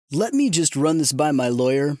"Let me just run this by my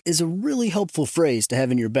lawyer" is a really helpful phrase to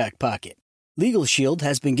have in your back pocket. Legal Shield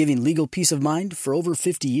has been giving legal peace of mind for over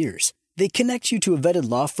 50 years. They connect you to a vetted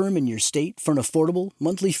law firm in your state for an affordable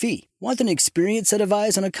monthly fee. Want an experienced set of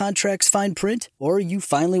eyes on a contract's fine print? Or you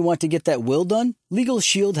finally want to get that will done? Legal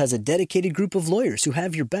Shield has a dedicated group of lawyers who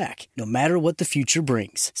have your back, no matter what the future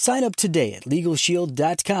brings. Sign up today at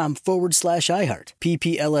LegalShield.com/iHeart.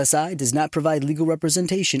 PPLSI does not provide legal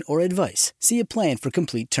representation or advice. See a plan for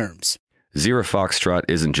complete terms. Zero Foxtrot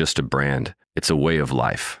isn't just a brand, it's a way of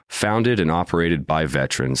life. Founded and operated by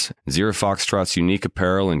veterans, Zero Foxtrot's unique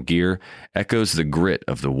apparel and gear echoes the grit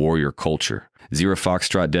of the warrior culture. Zero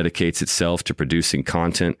Foxtrot dedicates itself to producing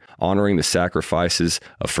content, honoring the sacrifices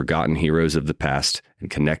of forgotten heroes of the past, and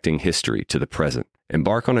connecting history to the present.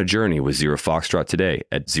 Embark on a journey with Zero Foxtrot today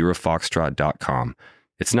at zerofoxtrot.com.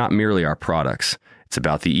 It's not merely our products, it's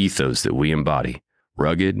about the ethos that we embody.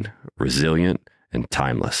 Rugged, resilient, and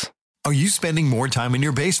timeless. Are you spending more time in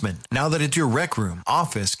your basement now that it's your rec room,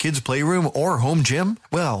 office, kids' playroom, or home gym?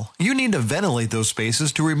 Well, you need to ventilate those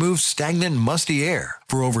spaces to remove stagnant, musty air.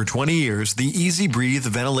 For over 20 years, the Easy Breathe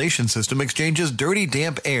ventilation system exchanges dirty,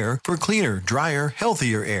 damp air for cleaner, drier,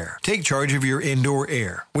 healthier air. Take charge of your indoor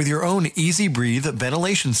air with your own Easy Breathe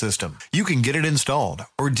ventilation system. You can get it installed,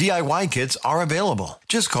 or DIY kits are available.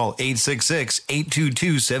 Just call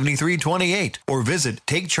 866-822-7328 or visit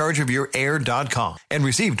takechargeofyourair.com and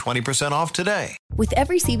receive 20% off today. With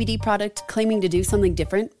every CBD product claiming to do something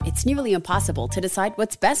different, it's nearly impossible to decide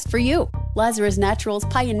what's best for you. Lazarus Naturals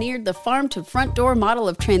pioneered the farm-to-front door model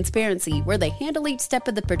of transparency, where they handle each step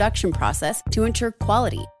of the production process to ensure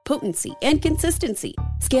quality, potency, and consistency.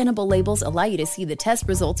 Scannable labels allow you to see the test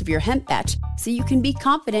results of your hemp batch, so you can be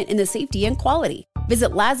confident in the safety and quality.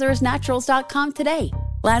 Visit LazarusNaturals.com today.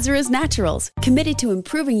 Lazarus Naturals, committed to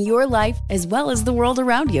improving your life as well as the world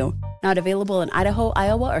around you. Not available in Idaho,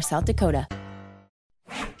 Iowa, or South Dakota.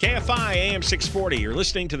 KFI AM 640. You're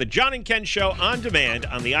listening to the John and Ken Show on demand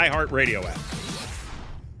on the iHeartRadio app.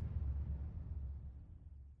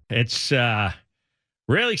 It's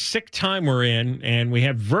really sick time we're in, and we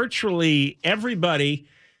have virtually everybody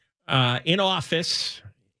in office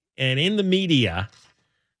and in the media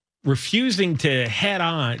refusing to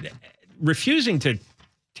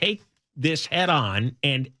take this head on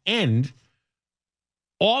and end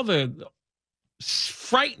all the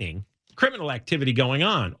frightening criminal activity going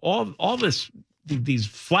on. All these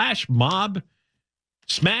flash mob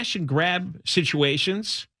smash and grab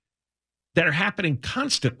situations that are happening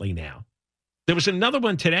constantly now. There was another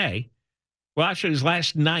one today. Well, actually, it was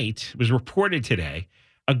last night. It was reported today.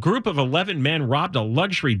 A group of 11 men robbed a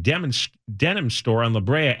luxury denim store on La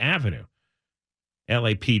Brea Avenue,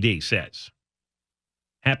 LAPD says.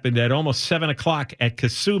 Happened at almost 7 o'clock at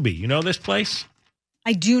Kasubi. You know this place?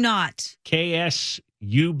 I do not.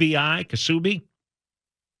 KSUBI, Kasubi.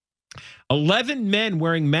 11 men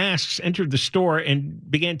wearing masks entered the store and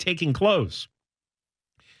began taking clothes.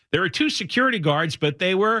 There were 2 security guards, but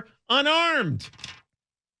they were unarmed.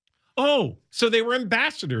 Oh, so they were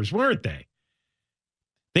ambassadors, weren't they?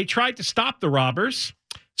 They tried to stop the robbers.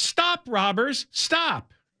 Stop, robbers,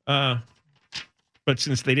 stop. But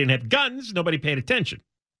since they didn't have guns, nobody paid attention.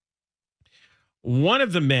 One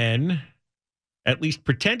of the men at least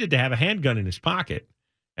pretended to have a handgun in his pocket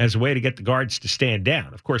as a way to get the guards to stand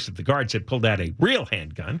down. Of course, if the guards had pulled out a real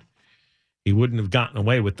handgun, he wouldn't have gotten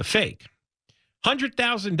away with the fake.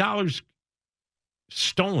 $100,000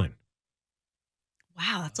 stolen.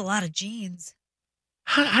 Wow, that's a lot of jeans.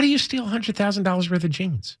 How do you steal $100,000 worth of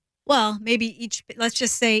jeans? Well, maybe let's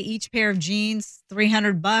just say each pair of jeans,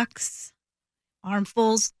 $300,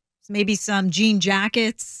 armfuls, maybe some jean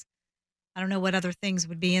jackets. I don't know what other things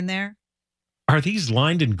would be in there. Are these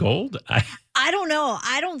lined in gold? I don't know.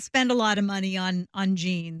 I don't spend a lot of money on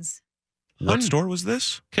jeans. What store was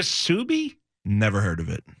this? Kasubi? Never heard of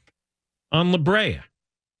it. On La Brea.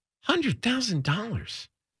 $100,000.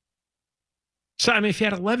 So, I mean, if you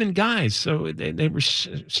had 11 guys, so they were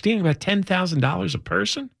stealing about $10,000 a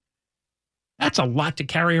person, that's a lot to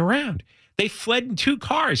carry around. They fled in 2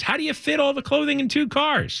 cars. How do you fit all the clothing in 2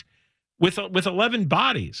 cars with 11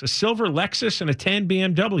 bodies, a silver Lexus and a tan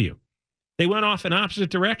BMW? They went off in opposite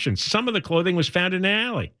directions. Some of the clothing was found in an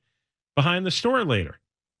alley behind the store later.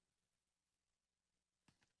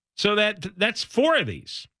 So that's 4 of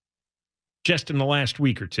these just in the last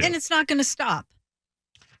week or 2. And it's not going to stop.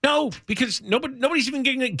 No, because nobody's even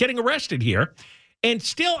getting arrested here. And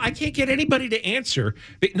still, I can't get anybody to answer.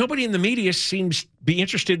 But nobody in the media seems to be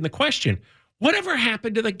interested in the question. Whatever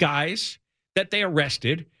happened to the guys that they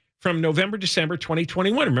arrested from November, December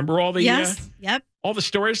 2021? Remember all the Yes, yep. All the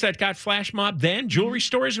stores that got flash mobbed then? Jewelry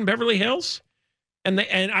stores in Beverly Hills? And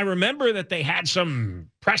I remember that they had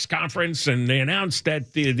some press conference and they announced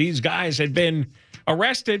that these guys had been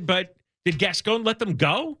arrested, but did Gascon let them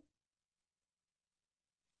go?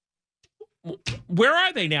 Where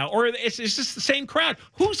are they now? Or is this the same crowd?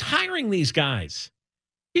 Who's hiring these guys?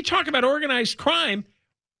 You talk about organized crime.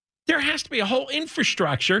 There has to be a whole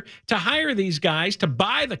infrastructure to hire these guys, to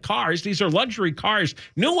buy the cars. These are luxury cars,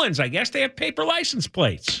 new ones, I guess. They have paper license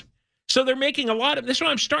plates. So they're making a lot of this. Is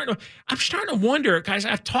what I'm starting to wonder, guys.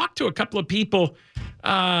 I've talked to a couple of people, or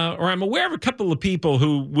I'm aware of a couple of people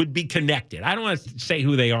who would be connected. I don't want to say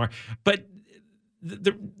who they are, but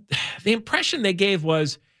the impression they gave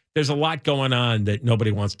was there's a lot going on that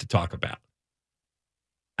nobody wants to talk about.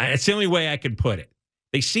 It's the only way I could put it.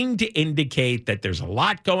 They seem to indicate that there's a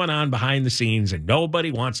lot going on behind the scenes and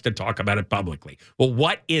nobody wants to talk about it publicly. Well,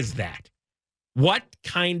 what is that? What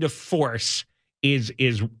kind of force is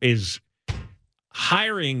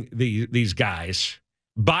hiring these guys,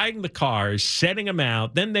 buying the cars, setting them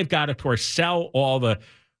out? Then they've got to, of course, sell all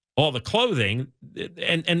the clothing,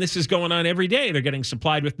 and this is going on every day. They're getting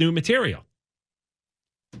supplied with new material.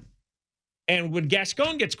 And when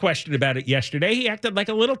Gascon gets questioned about it yesterday, he acted like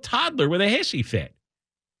a little toddler with a hissy fit.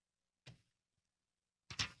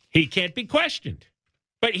 He can't be questioned.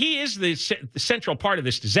 But he is the central part of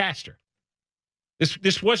this disaster.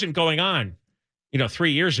 This wasn't going on,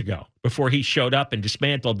 3 years ago before he showed up and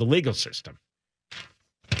dismantled the legal system.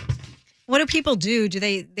 What do people do? Do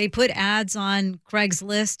they put ads on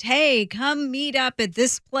Craigslist? Hey, come meet up at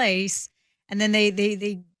this place. And then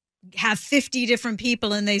they have 50 different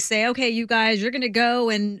people and they say, okay, you guys, you're going to go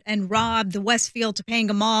and rob the Westfield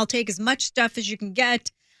Topanga Mall. Take as much stuff as you can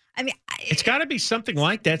get. I mean, it's got to be something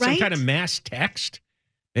like that, right? Some kind of mass text.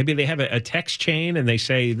 Maybe they have a text chain and they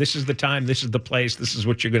say, this is the time, this is the place, this is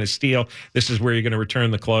what you're going to steal, this is where you're going to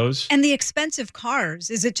return the clothes. And the expensive cars,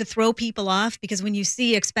 is it to throw people off? Because when you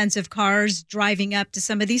see expensive cars driving up to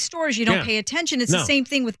some of these stores, you don't pay attention. It's the same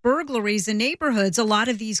thing with burglaries in neighborhoods. A lot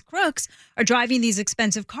of these crooks are driving these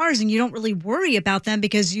expensive cars and you don't really worry about them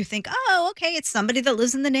because you think, oh, okay, it's somebody that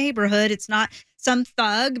lives in the neighborhood. It's not some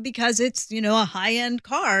thug because it's, a high-end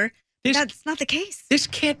car. That's not the case. This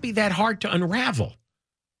can't be that hard to unravel.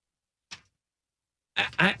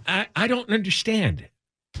 I don't understand.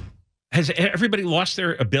 Has everybody lost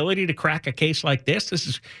their ability to crack a case like this? This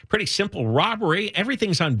is pretty simple robbery.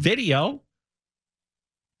 Everything's on video.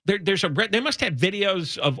 They must have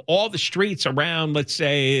videos of all the streets around, let's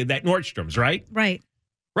say, that Nordstrom's, right? Right.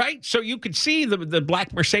 Right? So you could see the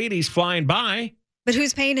black Mercedes flying by. But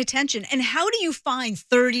who's paying attention? And how do you find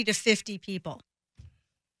 30 to 50 people?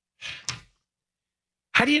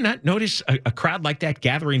 How do you not notice a crowd like that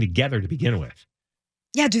gathering together to begin with?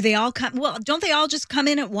 Yeah, do they all come? Well, don't they all just come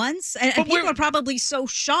in at once? And people are probably so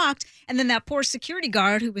shocked. And then that poor security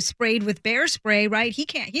guard who was sprayed with bear spray, right?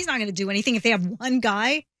 He's not going to do anything if they have one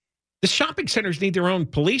guy. The shopping centers need their own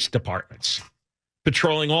police departments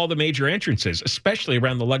patrolling all the major entrances, especially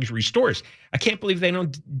around the luxury stores. I can't believe they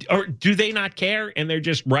don't, or do they not care? And they're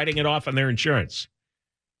just writing it off on their insurance.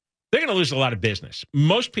 They're going to lose a lot of business.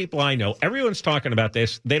 Most people I know, everyone's talking about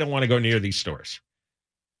this. They don't want to go near these stores.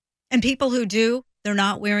 And people who do, they're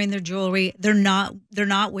not wearing their jewelry. They're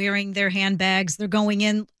not wearing their handbags. They're going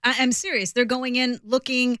in. I'm serious. They're going in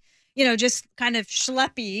looking, just kind of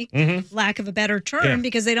schleppy, lack of a better term,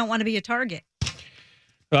 because they don't want to be a target.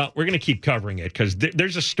 Well, we're going to keep covering it because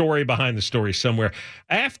there's a story behind the story somewhere.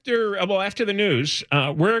 After the news,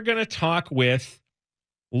 we're going to talk with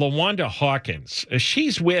LaWanda Hawkins.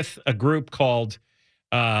 She's with a group called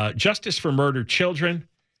Justice for Murdered Children.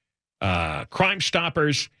 Crime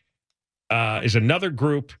Stoppers is another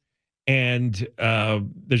group. And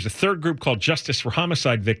there's a third group called Justice for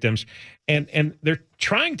Homicide Victims. And they're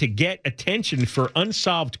trying to get attention for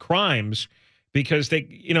unsolved crimes because they,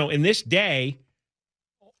 in this day,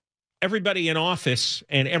 everybody in office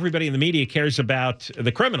and everybody in the media cares about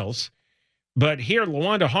the criminals. But here,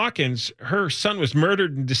 LaWanda Hawkins, her son was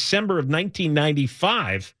murdered in December of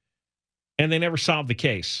 1995, and they never solved the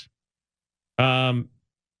case. We'll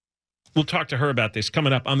talk to her about this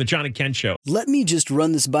coming up on the John and Ken Show. "Let me just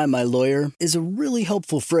run this by my lawyer" is a really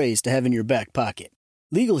helpful phrase to have in your back pocket.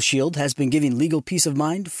 Legal Shield has been giving legal peace of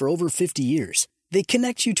mind for over 50 years. They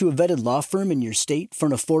connect you to a vetted law firm in your state for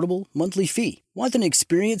an affordable monthly fee. Want an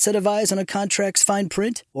experienced set of eyes on a contract's fine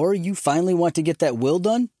print? Or you finally want to get that will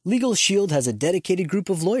done? Legal Shield has a dedicated group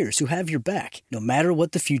of lawyers who have your back, no matter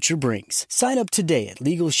what the future brings. Sign up today at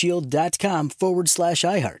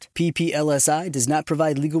LegalShield.com/iHeart. PPLSI does not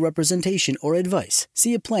provide legal representation or advice.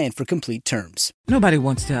 See a plan for complete terms. Nobody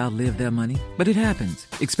wants to outlive their money, but it happens,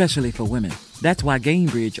 especially for women. That's why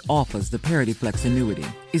Gainbridge offers the Parity Flex annuity.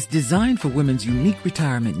 It's designed for women's unique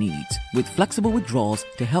retirement needs with flexible withdrawals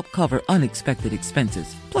to help cover unexpected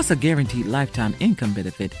expenses, plus a guaranteed lifetime income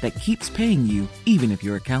benefit that keeps paying you even if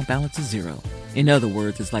your account balance is zero. In other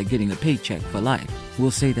words, it's like getting a paycheck for life.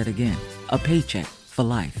 We'll say that again. A paycheck for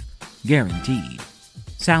life. Guaranteed.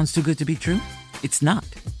 Sounds too good to be true? It's not.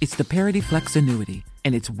 It's the Parity Flex annuity,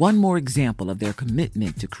 and it's one more example of their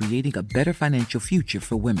commitment to creating a better financial future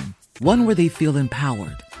for women. One where they feel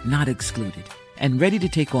empowered, not excluded, and ready to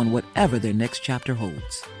take on whatever their next chapter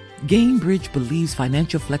holds. Gainbridge believes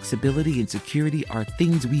financial flexibility and security are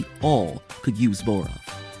things we all could use more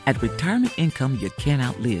of. At retirement income you can't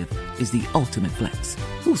outlive is the ultimate flex.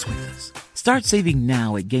 Who's with us? Start saving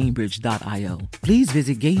now at Gainbridge.io. Please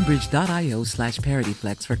visit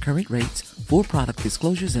Gainbridge.io/ParityFlex for current rates, for product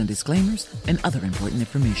disclosures and disclaimers, and other important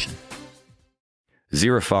information.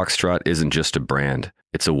 Zero Foxtrot isn't just a brand,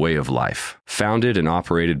 it's a way of life. Founded and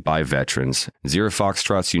operated by veterans, Zero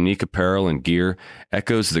Foxtrot's unique apparel and gear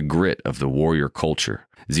echoes the grit of the warrior culture.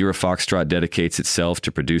 Zero Foxtrot dedicates itself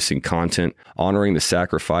to producing content, honoring the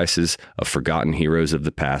sacrifices of forgotten heroes of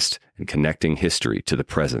the past, and connecting history to the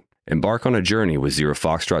present. Embark on a journey with Zero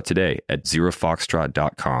Foxtrot today at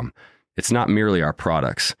zerofoxtrot.com. It's not merely our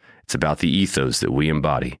products, it's about the ethos that we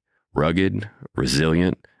embody. Rugged,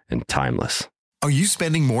 resilient, and timeless. Are you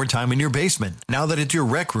spending more time in your basement now that it's your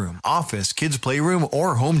rec room, office, kids' playroom,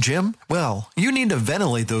 or home gym? Well, you need to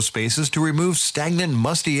ventilate those spaces to remove stagnant,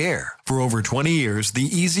 musty air. For over 20 years, the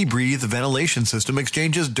Easy Breathe ventilation system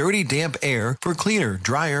exchanges dirty, damp air for cleaner,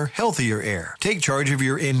 drier, healthier air. Take charge of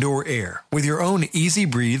your indoor air with your own Easy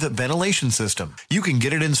Breathe ventilation system. You can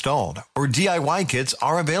get it installed, or DIY kits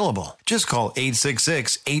are available. Just call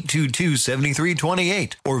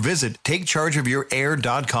 866-822-7328 or visit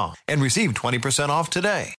takechargeofyourair.com and receive 20% off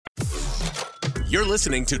today. You're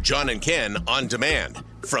listening to John and Ken on demand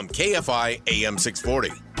from KFI AM 640.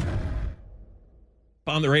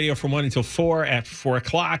 On the radio from 1 until 4 at 4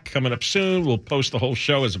 o'clock. Coming up soon. We'll post the whole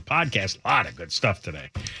show as a podcast. A lot of good stuff today.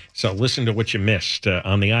 So listen to what you missed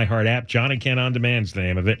on the iHeart app. John and Ken On Demand is the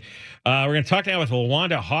name of it. We're going to talk now with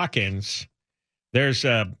LaWanda Hawkins. There's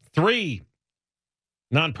 3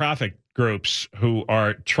 nonprofit groups who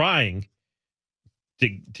are trying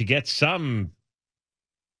to get some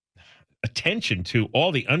attention to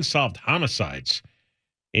all the unsolved homicides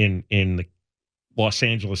in the Los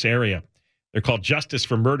Angeles area. They're called Justice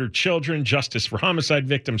for Murdered Children, Justice for Homicide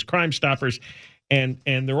Victims, Crime Stoppers, and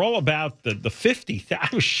they're all about the 50,000. I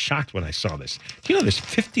was shocked when I saw this. Do you know there's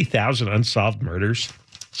 50,000 unsolved murders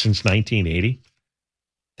since 1980?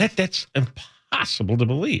 That's impossible to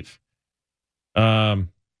believe. And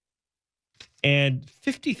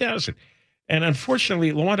 50,000. And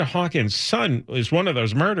unfortunately, LaWanda Hawkins' son is one of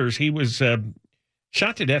those murders. He was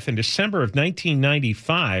shot to death in December of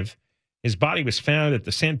 1995. His body was found at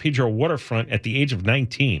the San Pedro waterfront at the age of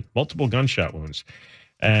 19, multiple gunshot wounds.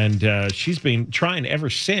 And she's been trying ever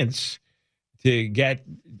since to get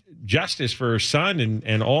justice for her son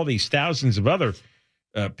and all these thousands of other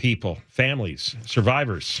people, families,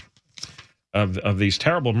 survivors of these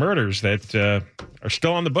terrible murders that are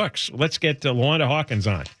still on the books. Let's get LaWanda Hawkins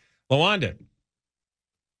on. LaWanda.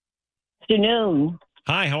 Afternoon.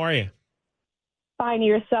 Hi, how are you? Fine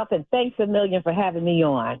yourself, and thanks a million for having me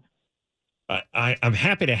on. I'm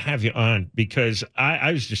happy to have you on because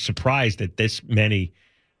I was just surprised that this many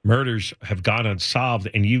murders have gone unsolved,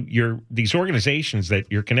 and you're these organizations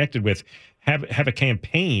that you're connected with have a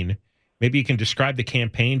campaign. Maybe you can describe the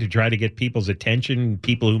campaign to try to get people's attention,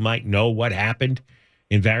 people who might know what happened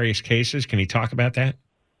in various cases. Can you talk about that?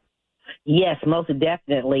 Yes, most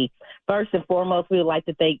definitely. First and foremost, we would like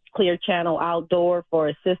to thank Clear Channel Outdoor for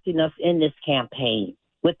assisting us in this campaign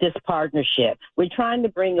with this partnership. We're trying to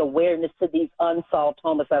bring awareness to these unsolved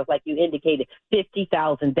homicides. Like you indicated,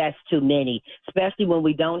 50,000, that's too many, especially when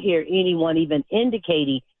we don't hear anyone even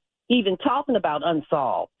talking about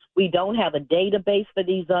unsolved. We don't have a database for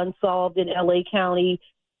these unsolved in L.A. County.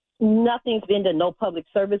 Nothing's been done, no public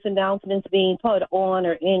service announcements being put on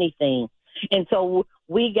or anything. And so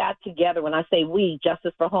we got together, when I say we,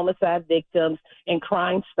 Justice for Homicide Victims and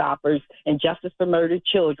Crime Stoppers and Justice for Murdered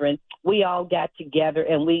Children, we all got together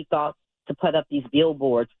and we thought to put up these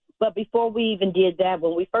billboards. But before we even did that,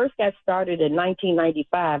 when we first got started in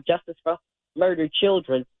 1995, Justice for Murdered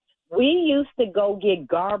Children, we used to go get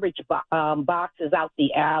garbage boxes out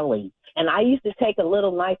the alley. And I used to take a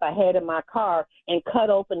little knife I had in my car and cut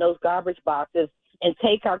open those garbage boxes and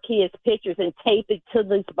take our kids' pictures and tape it to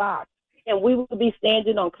this box. And we would be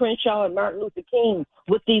standing on Crenshaw and Martin Luther King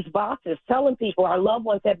with these boxes telling people our loved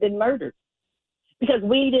ones have been murdered. because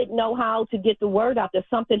we didn't know how to get the word out that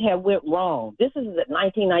something had went wrong. This is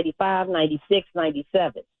 1995, 96,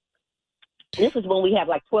 97. This is when we have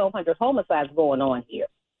like 1,200 homicides going on here.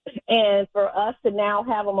 And for us to now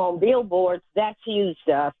have them on billboards, that's huge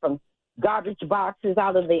to us, from garbage boxes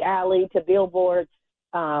out of the alley to billboards.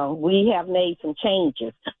 We have made some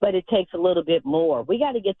changes, but it takes a little bit more. We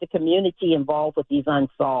got to get the community involved with these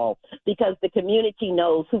unsolved, because the community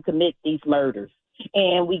knows who commit these murders.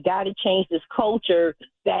 And we got to change this culture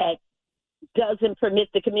that doesn't permit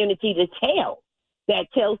the community to tell,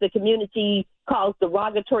 that tells the community, calls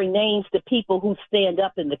derogatory names to people who stand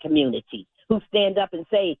up in the community, who stand up and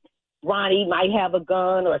say, Ronnie might have a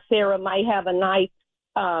gun or Sarah might have a knife.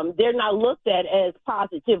 They're not looked at as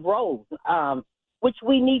positive roles, which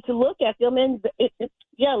we need to look at them in,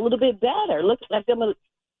 a little bit better. Look at them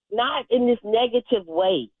not in this negative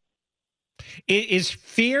way. Is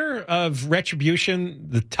fear of retribution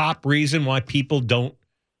the top reason why people don't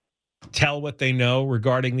tell what they know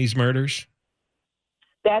regarding these murders?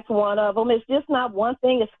 That's one of them. It's just not one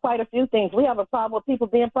thing. It's quite a few things. We have a problem with people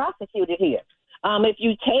being prosecuted here. If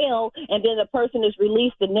you tell and then the person is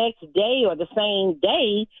released the next day or the same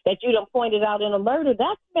day that you done pointed out in a murder,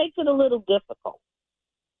 that makes it a little difficult.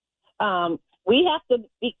 We have to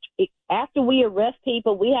be, after we arrest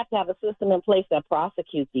people, we have to have a system in place that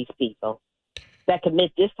prosecutes these people that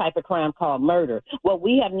commit this type of crime called murder. What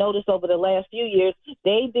we have noticed over the last few years,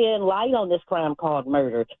 they've been light on this crime called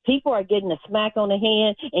murder. People are getting a smack on the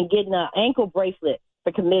hand and getting an ankle bracelet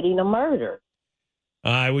for committing a murder.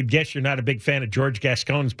 I would guess you're not a big fan of George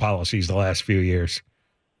Gascon's policies the last few years.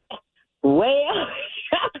 Well,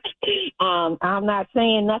 I'm not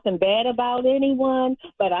saying nothing bad about anyone,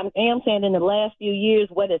 but I am saying in the last few years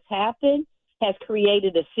what has happened has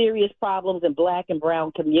created a serious problems in Black and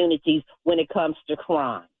brown communities when it comes to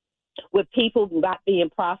crime, with people not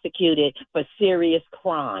being prosecuted for serious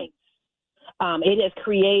crimes. It has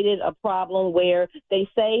created a problem where they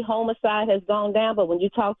say homicide has gone down, but when you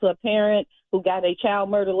talk to a parent who got a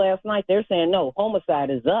child murder last night, they're saying, no,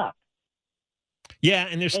 homicide is up. Yeah,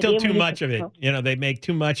 and there's still too much of it. You know, they make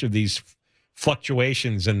too much of these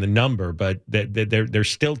fluctuations in the number, but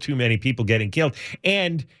there's still too many people getting killed.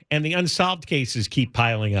 And the unsolved cases keep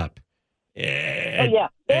piling up.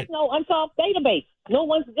 There's no unsolved database. No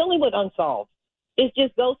one's dealing with unsolved. It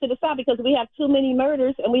just goes to the side because we have too many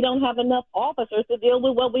murders and we don't have enough officers to deal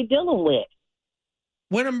with what we're dealing with.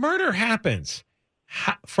 When a murder happens,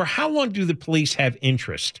 for how long do the police have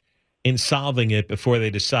interest in solving it before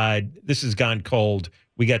they decide this has gone cold?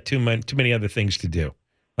 We got too many other things to do.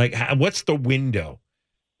 Like, what's the window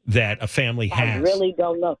that a family has? I really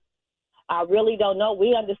don't know.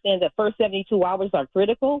 We understand that first 72 hours are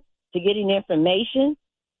critical to getting information,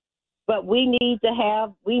 but we need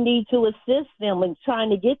to assist them in trying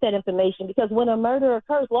to get that information, because when a murder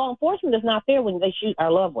occurs, law enforcement is not there when they shoot our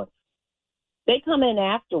loved ones. They come in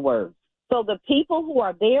afterwards. So the people who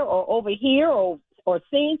are there or over here or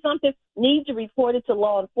seeing something need to report it to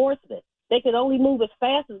law enforcement. They can only move as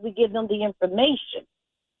fast as we give them the information.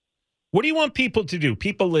 What do you want people to do?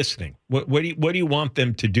 People listening, what do you want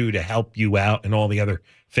them to do to help you out and all the other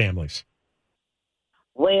families?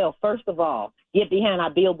 Well, first of all, get behind our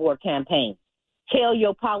billboard campaign. Tell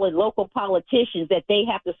your local politicians that they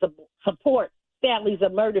have to support families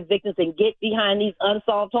of murder victims and get behind these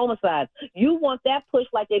unsolved homicides. You want that push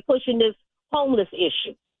like they're pushing this homeless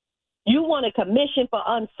issue. You want a commission for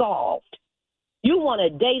unsolved. You want a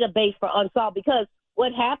database for unsolved, because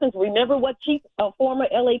what happens, remember what former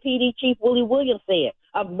LAPD Chief Willie Williams said,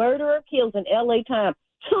 a murderer kills in LA time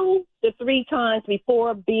 2 to 3 times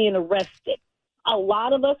before being arrested. A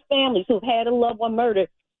lot of us families who've had a loved one murdered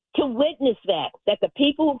can witness that the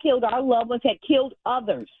people who killed our loved ones had killed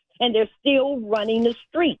others, and they're still running the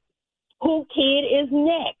street. Who kid is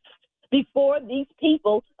next? Before these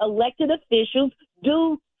people, elected officials,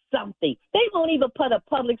 do something. They won't even put a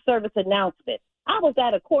public service announcement. I was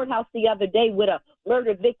at a courthouse the other day with a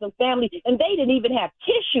murder victim family, and they didn't even have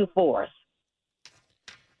tissue for us.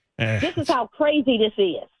 This is how crazy this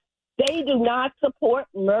is. They do not support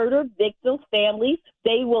murder victims' families.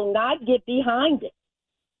 They will not get behind it.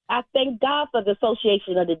 I thank God for the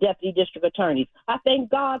Association of the Deputy District Attorneys. I thank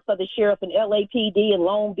God for the sheriff in LAPD and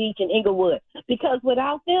Long Beach and Inglewood, because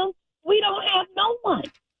without them, we don't have no one.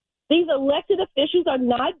 These elected officials are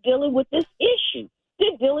not dealing with this issue.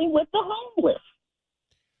 They're dealing with the homeless.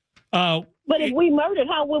 But if we murdered,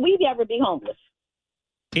 how will we ever be homeless?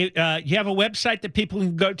 You have a website that people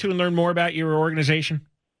can go to and learn more about your organization?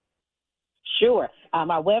 Sure.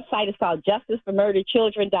 Our website is called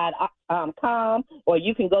justiceformurderedchildren.com, or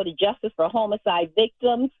you can go to Justice for Homicide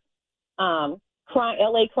Victims,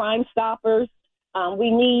 LA Crime Stoppers.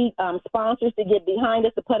 We need sponsors to get behind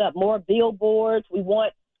us to put up more billboards. We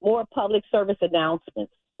want more public service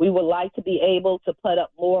announcements. We would like to be able to put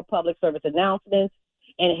up more public service announcements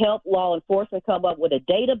and help law enforcement come up with a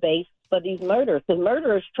database for these murders, because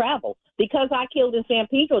murderers travel. Because I killed in San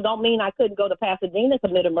Pedro don't mean I couldn't go to Pasadena and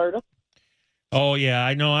commit a murder. Oh, yeah,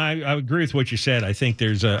 I know. I agree with what you said. I think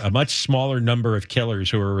there's a much smaller number of killers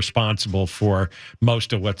who are responsible for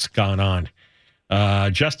most of what's gone on.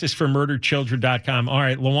 JusticeForMurderedChildren.com. All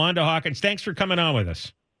right, LaWanda Hawkins, thanks for coming on with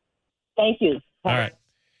us. Thank you. All right.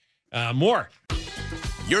 More.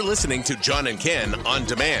 You're listening to John and Ken on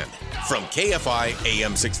demand from KFI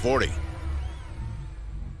AM 640.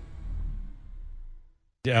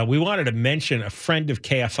 We wanted to mention a friend of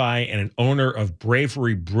KFI and an owner of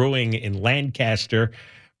Bravery Brewing in Lancaster,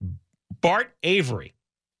 Bart Avery.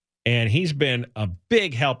 And he's been a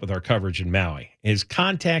big help with our coverage in Maui. His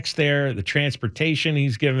contacts there, the transportation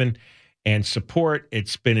he's given, and support,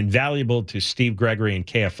 it's been invaluable to Steve Gregory and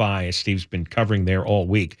KFI, as Steve's been covering there all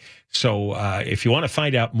week. So if you want to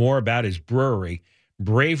find out more about his brewery,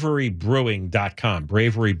 braverybrewing.com,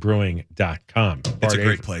 braverybrewing.com. It's a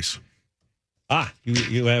great place.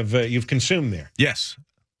 You've consumed there. Yes.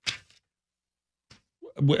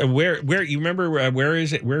 Where you remember where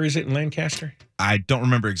is it in Lancaster? I don't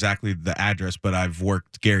remember exactly the address, but I've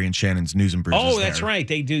worked Gary and Shannon's News and Brews. Oh, that's right.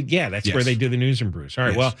 They do. Yeah, that's where they do the News and Brews. All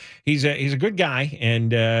right. Yes. Well, he's a good guy,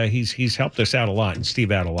 and he's helped us out a lot, and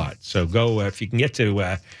Steve out a lot. So go if you can get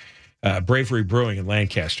to Bravery Brewing in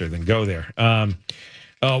Lancaster, then go there.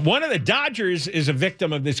 One of the Dodgers is a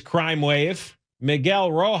victim of this crime wave.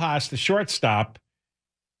 Miguel Rojas, the shortstop,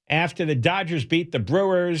 after the Dodgers beat the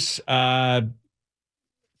Brewers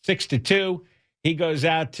 6-2. He goes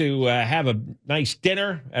out to have a nice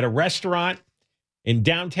dinner at a restaurant in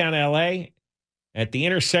downtown L.A. at the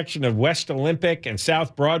intersection of West Olympic and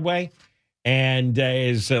South Broadway, and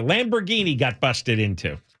his Lamborghini got busted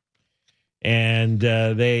into. And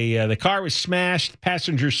the car was smashed.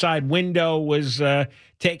 Passenger side window was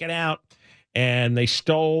taken out, and they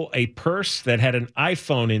stole a purse that had an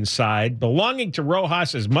iPhone inside belonging to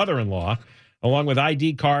Rojas's mother-in-law, along with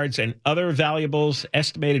ID cards and other valuables.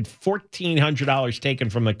 Estimated $1,400 taken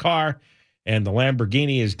from the car, and the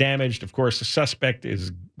Lamborghini is damaged. Of course, the suspect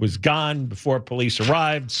was gone before police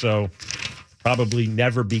arrived, so probably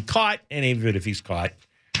never be caught. And even if he's caught,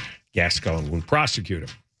 Gascon won't prosecute him.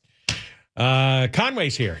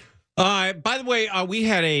 Conway's here. By the way, we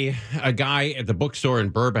had a guy at the bookstore in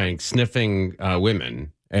Burbank sniffing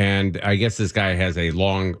women, and I guess this guy has a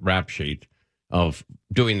long rap sheet of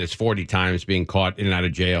doing this 40 times, being caught in and out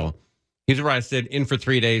of jail. He's arrested, in for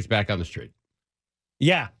 3 days, back on the street.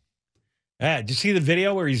 Yeah. Did you see the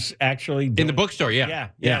video where he's actually in the bookstore? Yeah.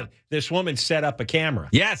 This woman set up a camera.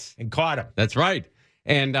 Yes. And caught him. That's right.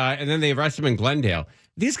 And then they arrest him in Glendale.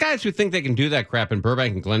 These guys who think they can do that crap in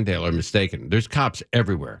Burbank and Glendale are mistaken. There's cops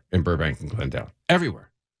everywhere in Burbank and Glendale. Everywhere.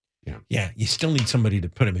 Yeah, you still need somebody to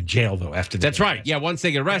put him in jail, though, after that. That's right. Yeah, once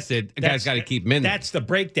they get arrested, the guy's got to keep them in there. That's the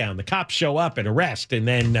breakdown. The cops show up and arrest, and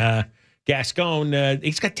then Gascon,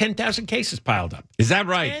 he's got 10,000 cases piled up. Is that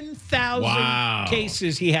right? 10,000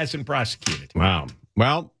 cases he hasn't prosecuted. Wow.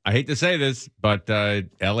 Well, I hate to say this, but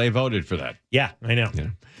L.A. voted for that. Yeah, I know. Yeah.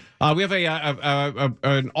 We have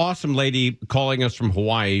an awesome lady calling us from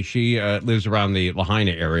Hawaii. She lives around the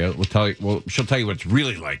Lahaina area. She'll tell you what it's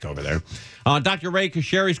really like over there. Dr. Ray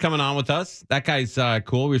Kasheri's coming on with us. That guy's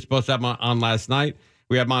cool. We were supposed to have him on last night.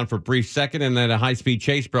 We had him on for a brief second, and then a high-speed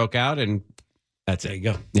chase broke out, and that's it. There you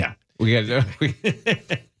go. Yeah.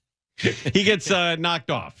 He gets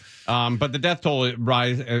knocked off. But the death toll is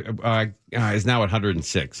now at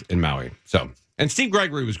 106 in Maui. And Steve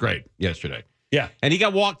Gregory was great yesterday. Yeah. And he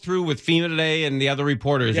got walked through with FEMA today and the other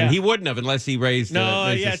reporters, and he wouldn't have unless he raised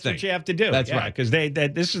that's what you have to do. That's right. Because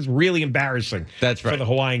this is really embarrassing for the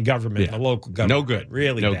Hawaiian government and the local government. No good.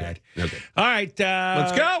 Really bad. No good. All right.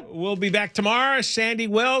 Let's go. We'll be back tomorrow. Sandy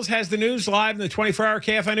Wills has the news live in the 24-hour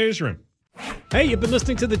KFI newsroom. Hey, you've been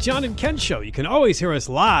listening to the John and Ken Show. You can always hear us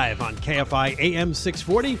live on KFI AM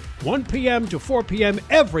 640, 1 p.m. to 4 p.m.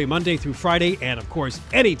 every Monday through Friday, and, of course,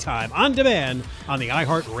 anytime on demand on the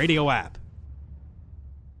iHeartRadio app.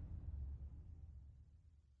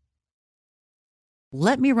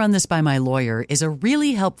 "Let me run this by my lawyer" is a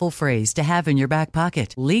really helpful phrase to have in your back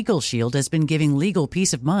pocket. Legal Shield has been giving legal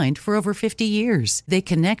peace of mind for over 50 years. They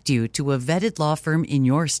connect you to a vetted law firm in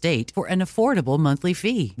your state for an affordable monthly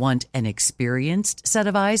fee. Want an experienced set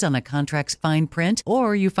of eyes on a contract's fine print?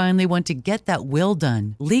 Or you finally want to get that will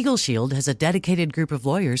done? Legal Shield has a dedicated group of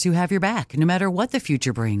lawyers who have your back, no matter what the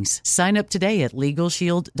future brings. Sign up today at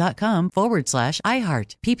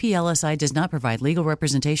LegalShield.com/iHeart. PPLSI does not provide legal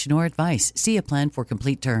representation or advice. See a plan for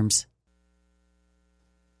complete terms.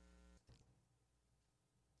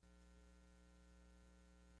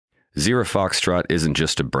 Zero Foxtrot isn't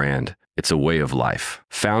just a brand, it's a way of life.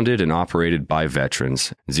 Founded and operated by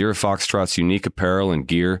veterans, Zero Foxtrot's unique apparel and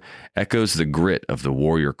gear echoes the grit of the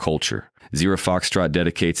warrior culture. Zero Foxtrot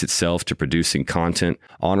dedicates itself to producing content,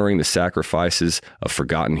 honoring the sacrifices of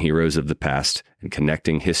forgotten heroes of the past, and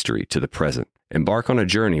connecting history to the present. Embark on a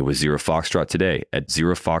journey with Zero Foxtrot today at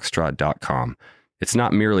zerofoxtrot.com. It's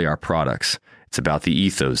not merely our products, it's about the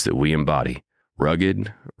ethos that we embody.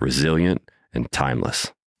 Rugged, resilient, and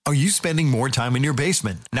timeless. Are you spending more time in your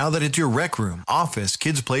basement now that it's your rec room, office,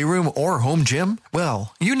 kids' playroom, or home gym?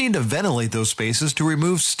 Well, you need to ventilate those spaces to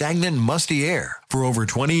remove stagnant, musty air. For over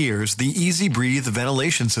 20 years, the Easy Breathe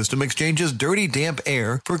ventilation system exchanges dirty, damp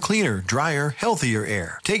air for cleaner, drier, healthier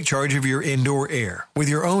air. Take charge of your indoor air with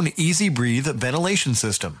your own Easy Breathe ventilation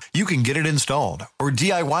system. You can get it installed, or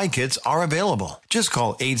DIY kits are available. Just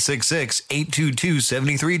call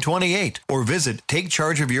 866-822-7328 or visit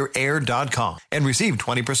takechargeofyourair.com and receive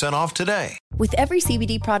 20% off today. With every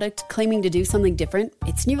CBD product claiming to do something different,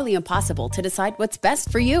 it's nearly impossible to decide what's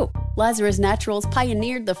best for you. Lazarus Naturals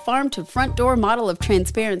pioneered the farm-to-front door model of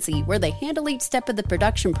transparency, where they handle each step of the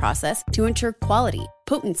production process to ensure quality,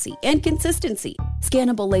 potency, and consistency.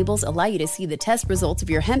 Scannable labels allow you to see the test results of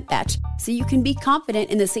your hemp batch, so you can be confident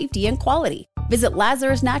in the safety and quality. Visit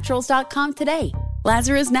LazarusNaturals.com today.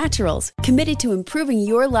 Lazarus Naturals, committed to improving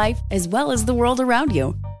your life as well as the world around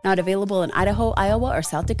you. Not available in Idaho, Iowa, or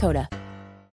South Dakota.